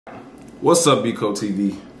What's up, Bco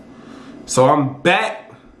TV? So I'm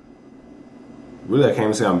back. Really, I can't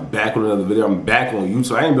even say I'm back with another video. I'm back on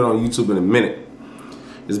YouTube. I ain't been on YouTube in a minute.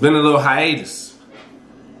 It's been a little hiatus.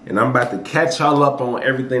 And I'm about to catch y'all up on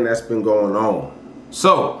everything that's been going on.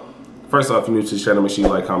 So, first off, if you're new to the channel, make sure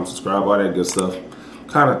you like, comment, subscribe, all that good stuff.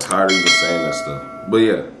 Kind of tired of even saying that stuff. But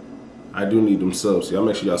yeah, I do need them subs. So y'all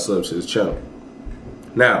make sure y'all sub to this channel.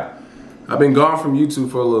 Now, I've been gone from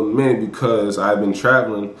YouTube for a little minute because I've been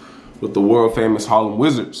traveling with the world famous Harlem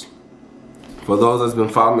Wizards. For those that's been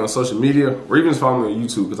following me on social media, or even following me on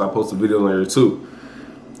YouTube, because I post a video on there too.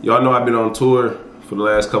 Y'all know I've been on tour for the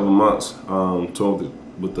last couple months, touring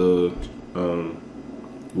with the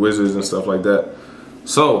Wizards and stuff like that.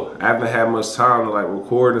 So I haven't had much time to like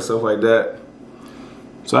record and stuff like that.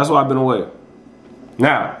 So that's why I've been away.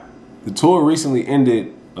 Now, the tour recently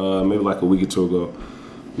ended maybe like a week or two ago.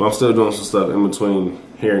 But I'm still doing some stuff in between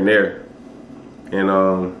here and there.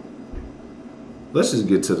 And let's just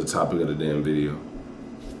get to the topic of the damn video.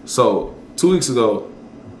 So 2 weeks ago,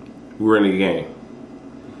 we were in a game.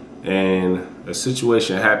 And a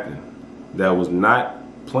situation happened that was not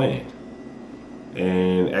planned.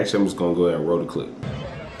 And actually, I'm just gonna go ahead and roll the clip.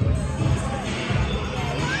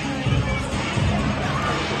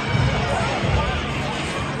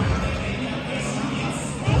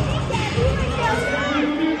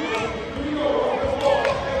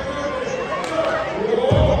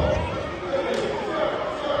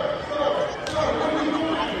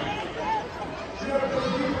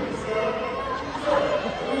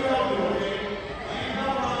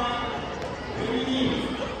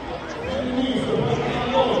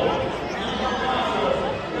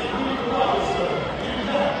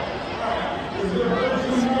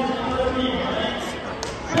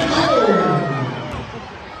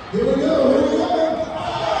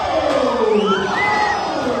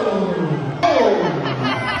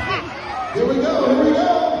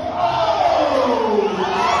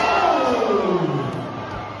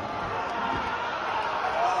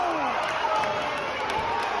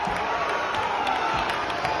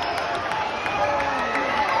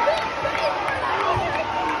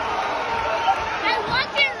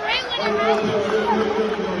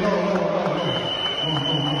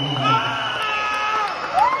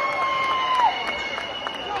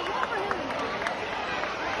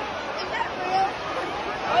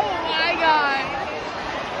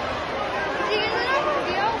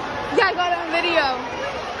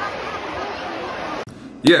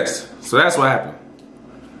 Yes, so that's what happened.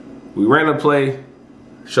 We ran a play,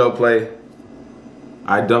 show play.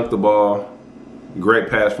 I dunked the ball. Great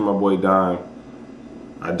pass from my boy Dime.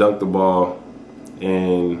 I dunked the ball,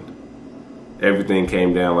 and everything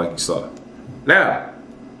came down like you saw. Now,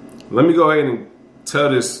 let me go ahead and tell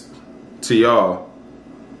this to y'all.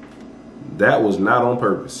 That was not on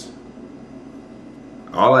purpose.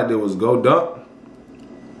 All I did was go dunk.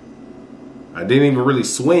 I didn't even really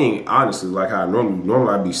swing, honestly, like how I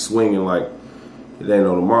normally I'd be swinging like it ain't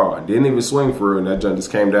no tomorrow. I didn't even swing for real, and that jump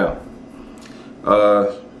just came down.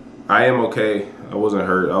 I am okay. I wasn't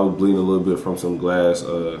hurt. I was bleeding a little bit from some glass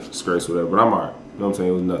scrapes, whatever, but I'm alright. You know what I'm saying?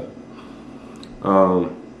 It was nothing.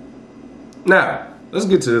 Now, let's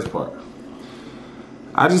get to this part.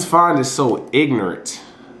 I just find it so ignorant,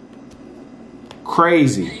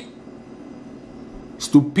 crazy,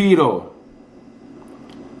 stupido,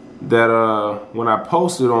 that when I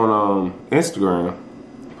posted on Instagram,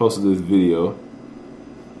 posted this video,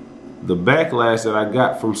 the backlash that I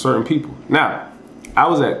got from certain people. Now, I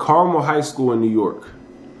was at Carmel High School in New York.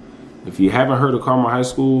 If you haven't heard of Carmel High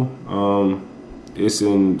School, it's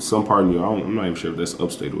in some part of New York. I'm not even sure if that's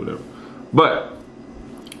upstate or whatever. But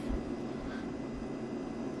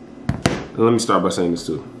let me start by saying this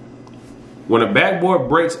too. When a backboard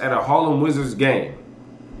breaks at a Harlem Wizards game,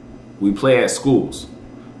 we play at schools.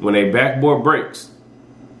 When a backboard breaks,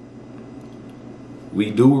 we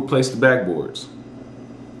do replace the backboards.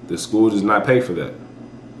 The school does not pay for that.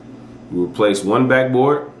 We replace one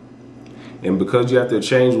backboard, and because you have to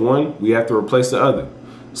change one, we have to replace the other.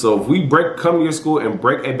 So if we come to your school and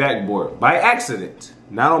break a backboard by accident,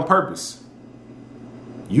 not on purpose,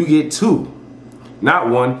 you get two. Not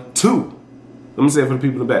one, two. Let me say it for the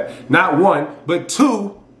people in the back. Not one, but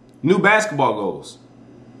two new basketball goals.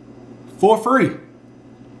 For free.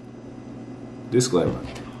 Disclaimer.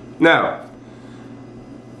 Now,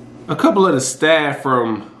 a couple of the staff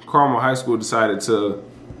from Carmel High School decided to,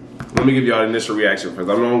 let me give y'all an initial reaction first.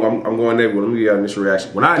 I'm going there, but let me give y'all an initial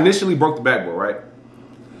reaction. When I initially broke the backboard, right?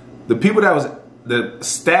 The people the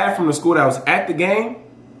staff from the school that was at the game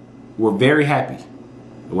were very happy.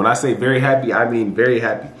 And when I say very happy, I mean very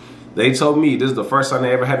happy. They told me this is the first time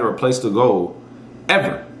they ever had to replace the goal,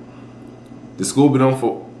 ever.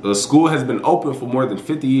 The school has been open for more than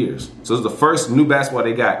 50 years. So it's the first new basketball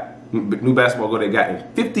goal they got in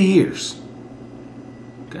 50 years.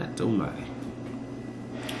 God almighty.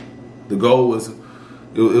 The goal was,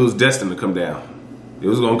 it was destined to come down. It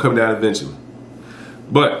was going to come down eventually.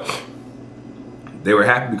 But they were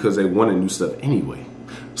happy because they wanted new stuff anyway.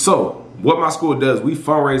 So what my school does, we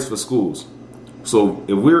fundraise for schools. So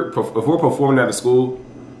if we're performing at a school,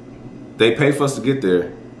 they pay for us to get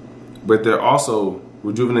there, but they're also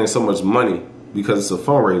rejuvenating so much money because it's a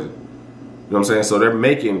fundraiser. You know what I'm saying? So they're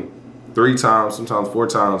making 3 times, sometimes 4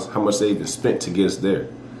 times how much they even spent to get us there.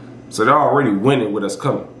 So they're already winning with us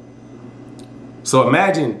coming. So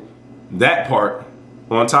imagine that part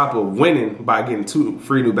on top of winning by getting 2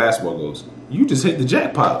 free new basketball goals. You just hit the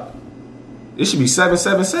jackpot. It should be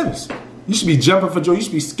 777s. You should be jumping for joy. You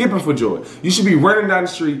should be skipping for joy. You should be running down the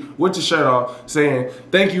street with your shirt off saying,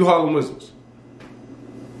 "Thank you, Harlem Wizards."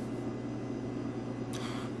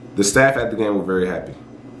 The staff at the game were very happy.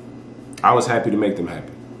 I was happy to make them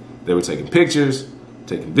happy. They were taking pictures,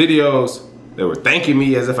 taking videos. They were thanking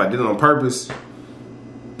me as if I did it on purpose.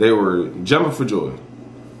 They were jumping for joy.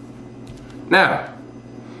 Now,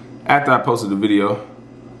 after I posted the video,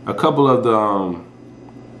 a couple of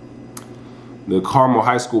the Carmel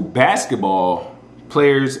High School basketball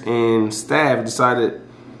players and staff decided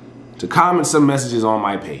to comment some messages on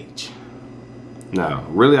my page. Now,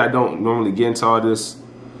 really, I don't normally get into all this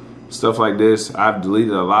stuff like this. I've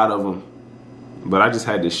deleted a lot of them, but I just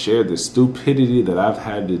had to share the stupidity that I've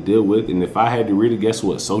had to deal with, and if I had to read it, guess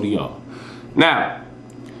what? So do y'all. Now,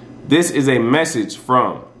 this is a message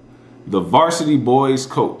from the varsity boys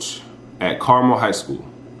coach at Carmel High School.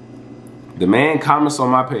 The man comments on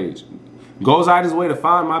my page, goes out his way to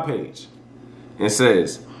find my page, and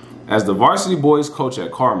says, "As the varsity boys coach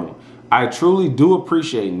at Carmel, I truly do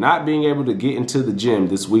appreciate not being able to get into the gym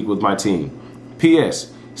this week with my team.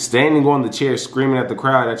 P.S. Standing on the chair screaming at the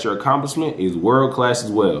crowd at your accomplishment is world class as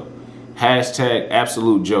well. Hashtag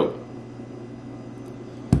absolute joke."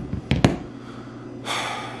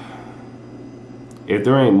 If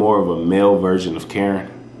there ain't more of a male version of Karen,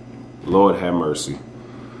 Lord have mercy.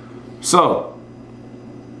 So,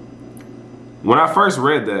 when I first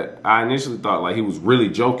read that, I initially thought like he was really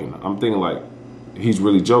joking. I'm thinking like, he's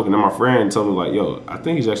really joking. And my friend told me like, "Yo, I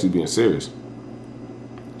think he's actually being serious."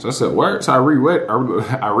 So I said, "Word?" So I reread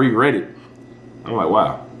it. I'm like,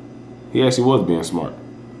 wow, he actually was being smart.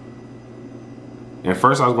 And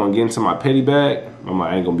first I was gonna get into my petty bag. I'm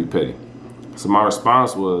like, I ain't gonna be petty. So my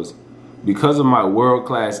response was, "Because of my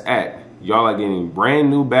world-class act, y'all are getting brand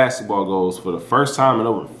new basketball goals for the first time in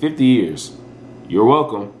over 50 years. You're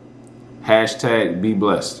welcome. Hashtag be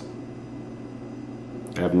blessed."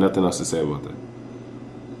 I have nothing else to say about that.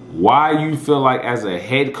 Why you feel like as a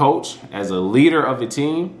head coach, as a leader of a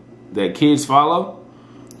team that kids follow,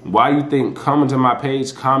 why you think coming to my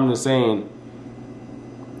page, commenting saying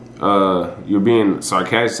you're being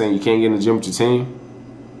sarcastic, saying you can't get in the gym with your team?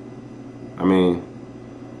 I mean,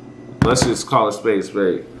 let's just call a spade a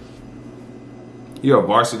spade. You're a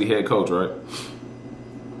varsity head coach, right?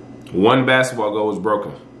 1 basketball goal was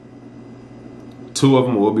broken. 2 of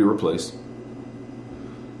them will be replaced.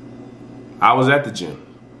 I was at the gym.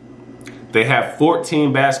 They have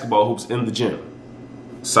 14 basketball hoops in the gym.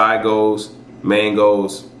 Side goals, main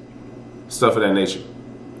goals, stuff of that nature.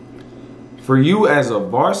 For you as a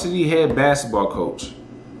varsity head basketball coach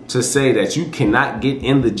to say that you cannot get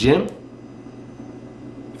in the gym,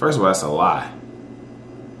 first of all, that's a lie.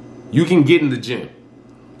 You can get in the gym.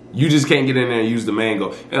 You just can't get in there and use the main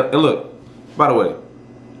goal. And look, by the way,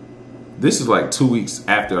 this is like 2 weeks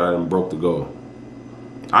after I done broke the goal.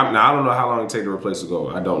 Now, I don't know how long it take to replace the goal.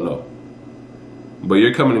 I don't know. But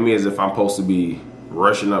you're coming to me as if I'm supposed to be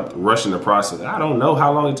rushing the process. I don't know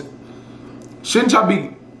how long it Shouldn't y'all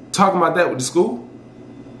be talking about that with the school?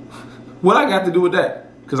 What I got to do with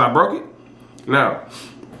that? Because I broke it? Now,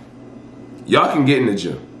 y'all can get in the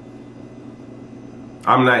gym.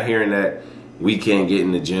 I'm not hearing that we can't get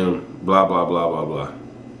in the gym, blah, blah, blah, blah, blah.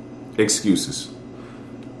 Excuses.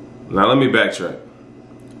 Now, let me backtrack.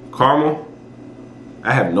 Carmel,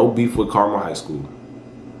 I have no beef with Carmel High School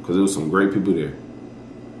because there was some great people there.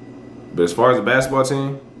 But as far as the basketball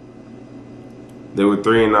team, they were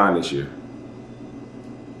 3-9 this year.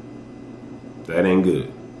 That ain't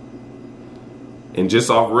good. And just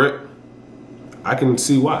off rip, I can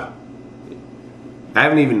see why. I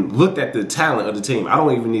haven't even looked at the talent of the team. I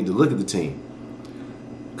don't even need to look at the team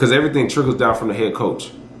because everything trickles down from the head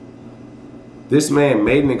coach. This man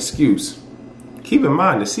made an excuse. Keep in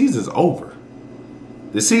mind, the season's over.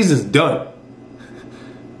 The season's done.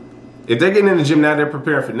 If they're getting in the gym now, they're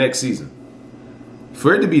preparing for next season.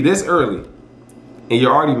 For it to be this early and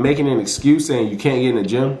you're already making an excuse saying you can't get in the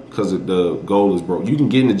gym because the goal is broke. You can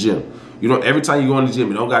get in the gym. You know, every time you go in the gym,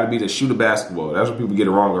 it don't got to be to shoot a basketball. That's what people get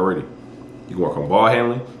it wrong already. You can work on ball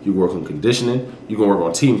handling. You can work on conditioning. You can work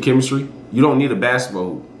on team chemistry. You don't need a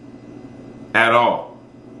basketball hoop at all.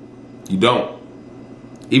 You don't.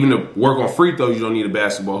 Even to work on free throws, you don't need a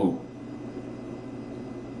basketball hoop.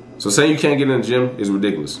 So saying you can't get in the gym is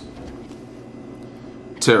ridiculous.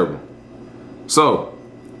 Terrible. So,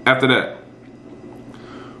 after that,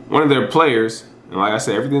 one of their players, and like I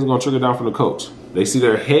said, everything's going to trickle down from the coach. They see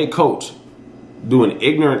their head coach doing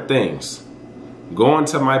ignorant things, going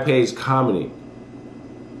to my page commenting.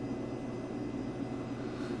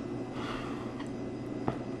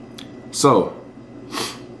 So,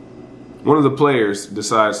 one of the players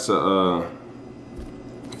decides to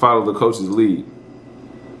follow the coach's lead.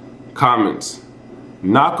 Comments,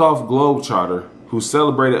 knockoff Globetrotter who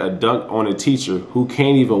celebrated a dunk on a teacher who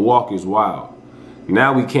can't even walk is wild.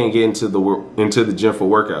 Now we can't get into the gym for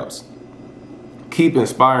workouts. Keep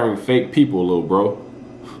inspiring fake people, little bro.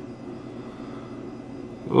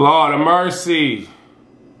 Lord of mercy.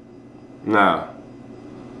 Nah.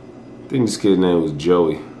 I think this kid's name was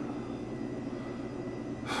Joey.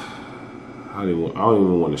 I don't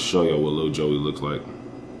even want to show y'all what little Joey looks like.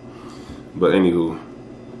 But anywho,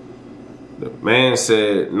 the man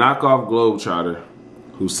said, knockoff Globetrotter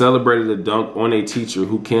who celebrated a dunk on a teacher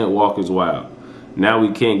who can't walk is wild. Now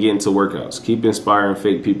we can't get into workouts. Keep inspiring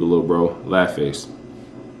fake people, little bro. Laugh face.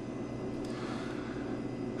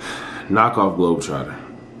 Knockoff Globetrotter.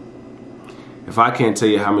 If I can't tell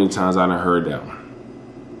you how many times I done heard that one.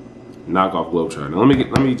 Knockoff Globetrotter. Now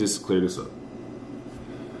let me just clear this up.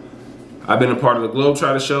 I've been a part of the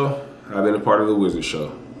Globetrotter show. I've been a part of the Wizard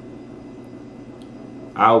show.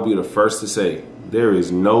 I will be the first to say there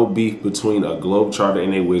is no beef between a Globetrotter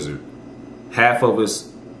and a Wizard. Half of us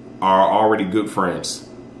are already good friends.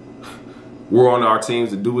 We're on our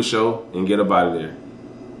teams to do a show and get up out of there.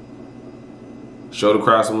 Show the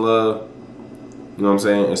crowd some love. You know what I'm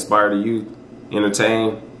saying? Inspire the youth.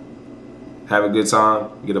 Entertain. Have a good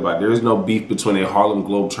time. Get up out. There is no beef between a Harlem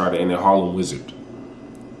Globetrotter and a Harlem Wizard.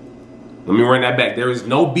 Let me run that back. There is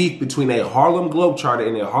no beef between a Harlem Globetrotter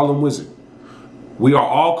and a Harlem Wizard. We are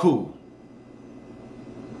all cool.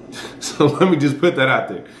 So let me just put that out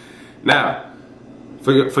there. Now,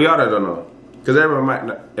 for y'all that don't know, because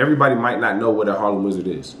everybody might not know what a Harlem Wizard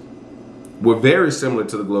is. We're very similar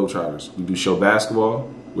to the Globetrotters. We do show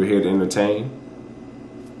basketball. We're here to entertain.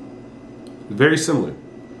 Very similar.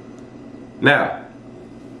 Now,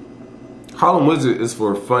 Harlem Wizard is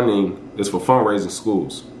for funding. It's for fundraising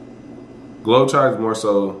schools. Globetrotters more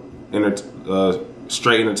so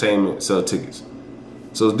straight entertainment, sell tickets.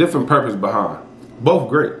 So it's different purpose behind. Both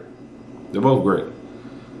great. They're both great.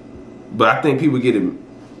 But I think people get it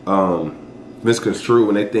misconstrued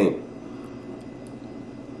when they think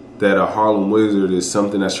that a Harlem Wizard is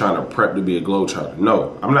something that's trying to prep to be a Globetrotter.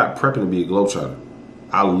 No, I'm not prepping to be a Globetrotter.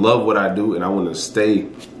 I love what I do and I want to stay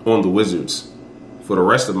on the Wizards for the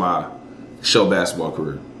rest of my show basketball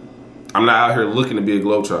career. I'm not out here looking to be a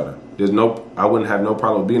Globetrotter. I wouldn't have no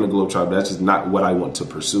problem being a Globetrotter, but that's just not what I want to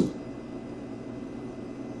pursue.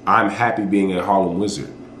 I'm happy being a Harlem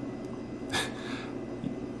Wizard.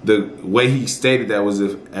 The way he stated that was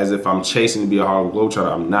as if I'm chasing to be a Harlem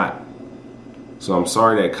Globetrotter. I'm not. So I'm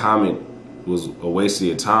sorry that comment was a waste of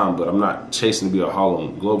your time, but I'm not chasing to be a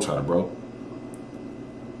Harlem Globetrotter, bro.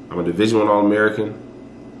 I'm a Division I All-American,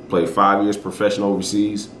 played 5 years professional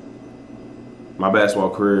overseas. My basketball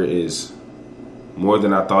career is more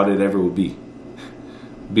than I thought it ever would be.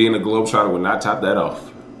 Being a Globetrotter would not top that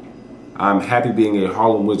off. I'm happy being a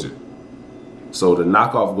Harlem Wizard. So the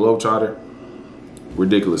knockoff Globetrotter,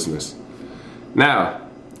 ridiculousness. Now,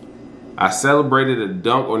 I celebrated a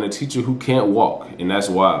dunk on a teacher who can't walk, and that's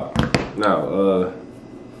wild. Now,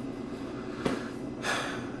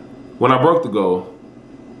 when I broke the goal,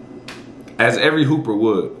 as every hooper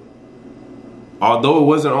would, although it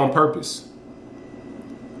wasn't on purpose,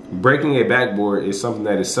 breaking a backboard is something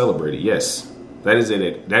that is celebrated. Yes, that is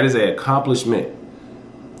an accomplishment.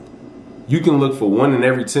 You can look for 1 in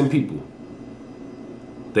every 10 people.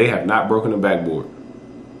 They have not broken a backboard.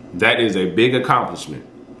 That is a big accomplishment.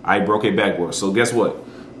 I broke a backboard. So guess what?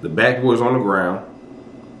 The backboard is on the ground.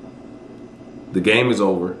 The game is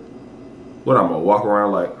over. What, I'm gonna walk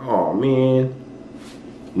around like, oh man?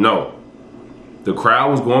 No. The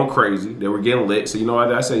crowd was going crazy. They were getting lit. So you know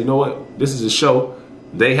what? I said, you know what? This is a show.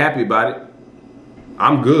 They happy about it.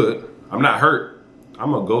 I'm good. I'm not hurt.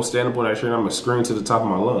 I'm gonna go stand up on that shirt and I'm gonna scream to the top of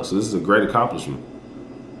my lungs. So this is a great accomplishment,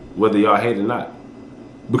 whether y'all hate it or not.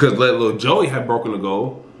 Because let little Joey had broken the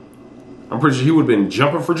goal, I'm pretty sure he would have been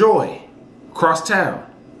jumping for joy. across town.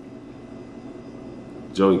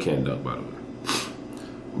 Joey can't dunk, by the way.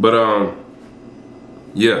 But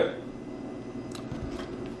yeah,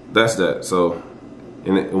 that's that. So,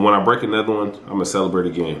 and when I break another one, I'm gonna celebrate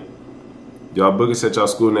again. Y'all bookers at y'all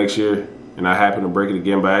school next year, and I happen to break it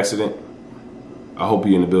again by accident. I hope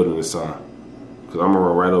you're in the building this time, because I'm gonna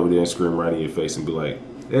run right over there and scream right in your face and be like,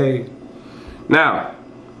 "Hey!" Now,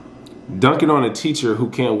 dunking on a teacher who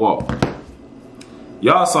can't walk.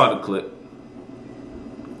 Y'all saw the clip.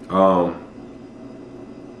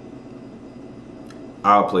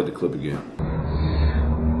 I'll play the clip again.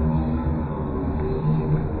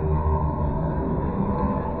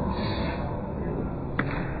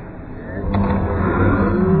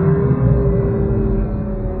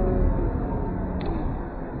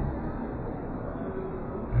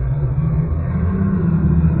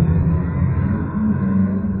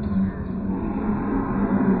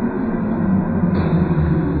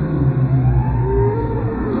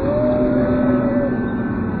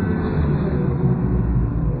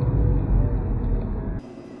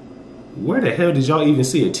 Where the hell did y'all even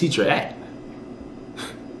see a teacher at?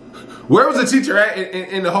 Where was the teacher at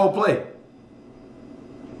in the whole play?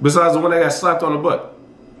 Besides the one that got slapped on the butt.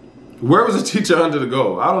 Where was the teacher under the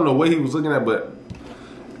goal? I don't know what he was looking at, but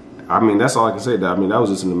I mean, that's all I can say. I mean, that was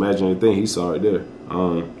just an imaginary thing he saw right there.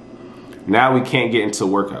 Now we can't get into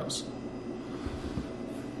workouts.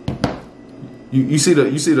 You see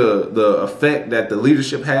the effect that the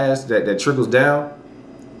leadership has that trickles down.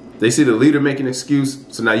 They see the leader make an excuse,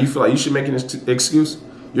 so now you feel like you should make an excuse.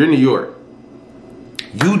 You're in New York.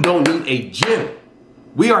 You don't need a gym.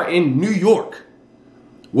 We are in New York.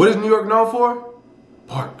 What is New York known for?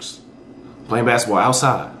 Parks. Playing basketball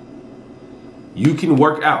outside. You can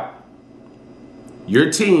work out.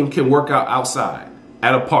 Your team can work out outside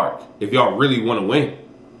at a park if y'all really want to win.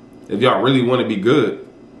 If y'all really want to be good.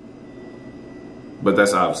 But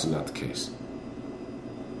that's obviously not the case.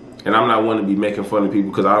 And I'm not one to be making fun of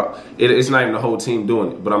people because it's not even the whole team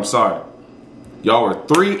doing it. But I'm sorry. Y'all were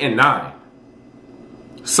 3-9.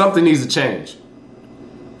 Something needs to change.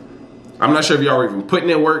 I'm not sure if y'all were even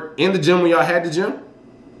putting in work in the gym when y'all had the gym.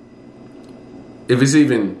 If it's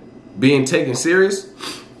even being taken serious.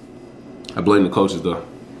 I blame the coaches though.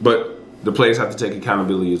 But the players have to take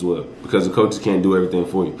accountability as well. Because the coaches can't do everything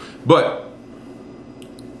for you. But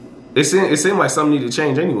it seemed like something needed to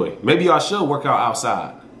change anyway. Maybe y'all should work out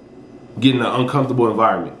outside. Get in an uncomfortable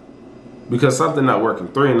environment. Because something not working.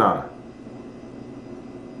 3-9.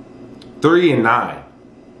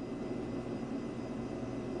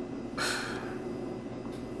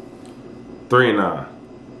 3-9.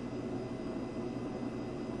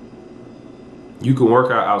 You can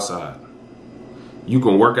work out outside. You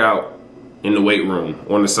can work out in the weight room,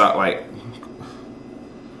 on the side. Like,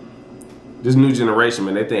 this new generation,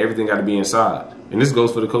 man, they think everything got to be inside. And this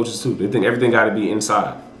goes for the coaches too. They think everything got to be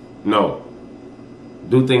inside. No.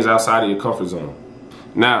 Do things outside of your comfort zone.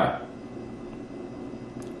 Now,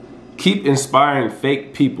 keep inspiring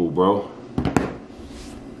fake people, bro.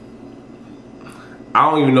 I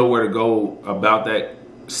don't even know where to go about that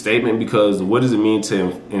statement because what does it mean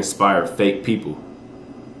to inspire fake people?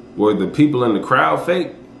 Were the people in the crowd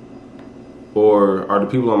fake? Or are the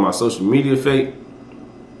people on my social media fake?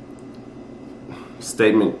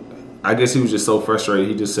 Statement. I guess he was just so frustrated.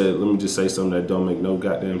 He just said, let me just say something that don't make no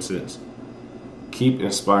goddamn sense. Keep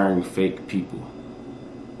inspiring fake people.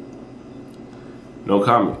 No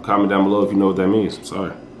comment. Comment down below if you know what that means. I'm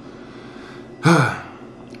sorry.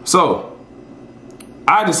 So,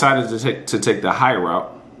 I decided to take the high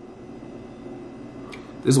route.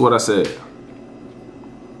 This is what I said.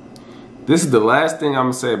 This is the last thing I'm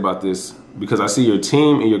going to say about this because I see your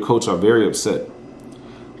team and your coach are very upset.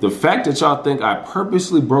 The fact that y'all think I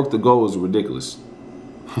purposely broke the goal is ridiculous.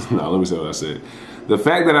 No, let me say what I said. The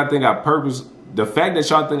fact that y'all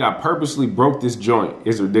think I purposely broke this joint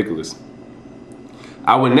is ridiculous.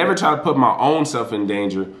 I would never try to put my own self in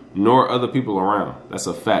danger, nor other people around. That's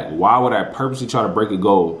a fact. Why would I purposely try to break a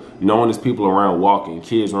goal knowing there's people around walking,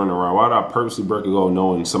 kids running around? Why would I purposely break a goal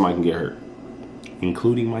knowing somebody can get hurt?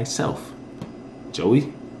 Including myself. Joey?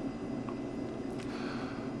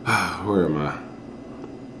 Where am I?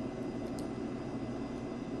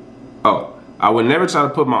 Oh, I would never try to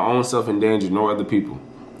put my own self in danger nor other people.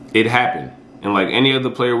 It happened. And like any other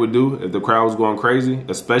player would do, if the crowd was going crazy,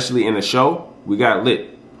 especially in a show, we got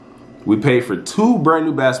lit. We paid for 2 brand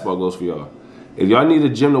new basketball goals for y'all. If y'all need a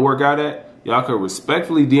gym to work out at, y'all could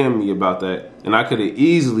respectfully DM me about that, and I could have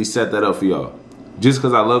easily set that up for y'all. Just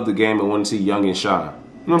because I love the game and want to see young and shine.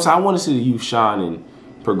 You know what I'm saying? I want to see the youth shine and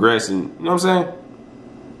progress, and you know what I'm saying?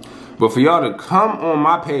 But for y'all to come on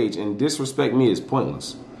my page and disrespect me is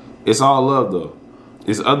pointless. It's all love though.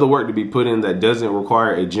 It's other work to be put in that doesn't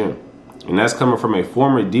require a gym. And that's coming from a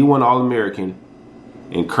former D1 All-American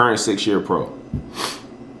and current 6-year pro.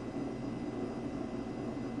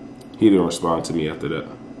 He didn't respond to me after that.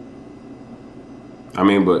 I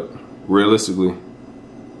mean, but realistically,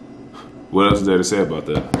 what else is there to say about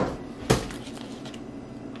that?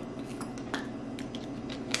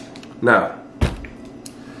 Now,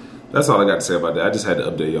 that's all I got to say about that. I just had to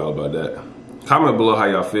update y'all about that. Comment below how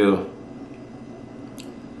y'all feel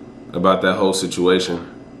about that whole situation.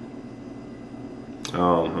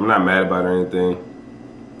 I'm not mad about it or anything.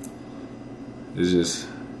 It's just,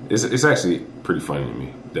 it's actually pretty funny to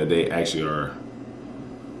me that they actually are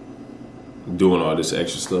doing all this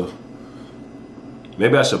extra stuff.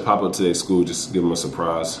 Maybe I should pop up to their school, just give them a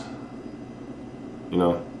surprise. You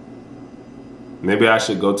know? Maybe I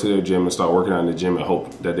should go to their gym and start working out in the gym and hope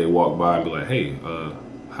that they walk by and be like, hey,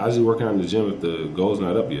 how's he working out in the gym if the goal's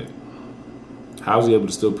not up yet? How's he able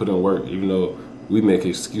to still put in work even though we make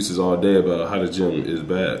excuses all day about how the gym is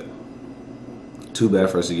bad? Too bad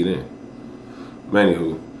for us to get in.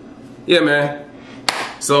 Anywho, yeah, man.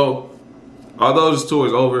 So, although this tour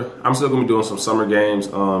is over, I'm still gonna be doing some summer games.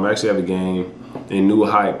 I actually have a game in New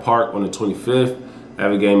Hyde Park on the 25th. I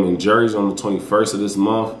have a game in Jersey on the 21st of this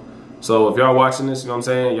month. So if y'all watching this, you know what I'm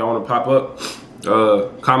saying, y'all wanna pop up,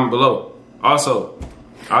 comment below. Also,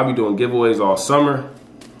 I'll be doing giveaways all summer.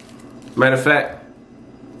 Matter of fact,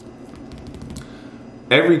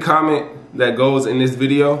 every comment that goes in this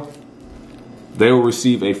video, they will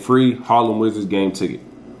receive a free Harlem Wizards game ticket.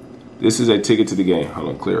 This is a ticket to the game. Hold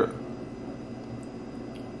on, clear it.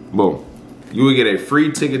 Boom. You will get a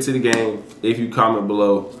free ticket to the game if you comment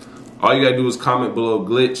below. All you gotta do is comment below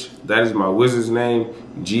Glitch. That is my Wizard's name,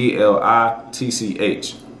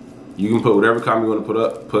 Glitch. You can put whatever comment you wanna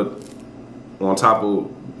put on top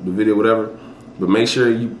of the video, whatever. But make sure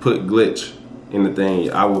you put Glitch in the thing.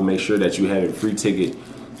 I will make sure that you have a free ticket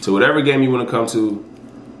to whatever game you wanna come to,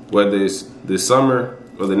 whether it's this summer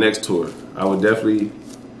or the next tour. I would definitely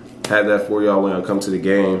have that for y'all when I come to the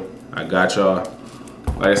game. I got y'all.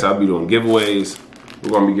 Like I said, I'll be doing giveaways. We're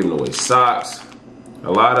gonna be giving away socks,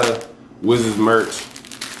 a lot of Wizards merch.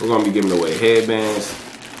 We're gonna be giving away headbands,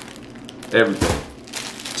 everything.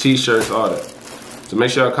 T-shirts, all that. So make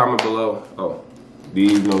sure y'all comment below. Oh,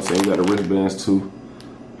 these, you know what I'm saying, we got the wristbands too.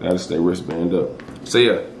 Gotta stay wristband up. So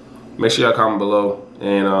yeah, make sure y'all comment below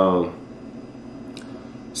and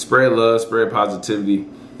spread love, spread positivity.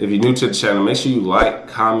 If you're new to the channel, make sure you like,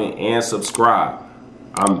 comment, and subscribe.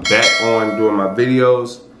 I'm back on doing my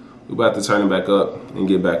videos. We're about to turn it back up and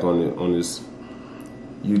get back on this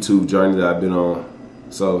YouTube journey that I've been on.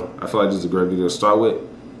 So I feel like this is a great video to start with.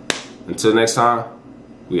 Until next time,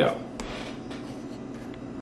 we out.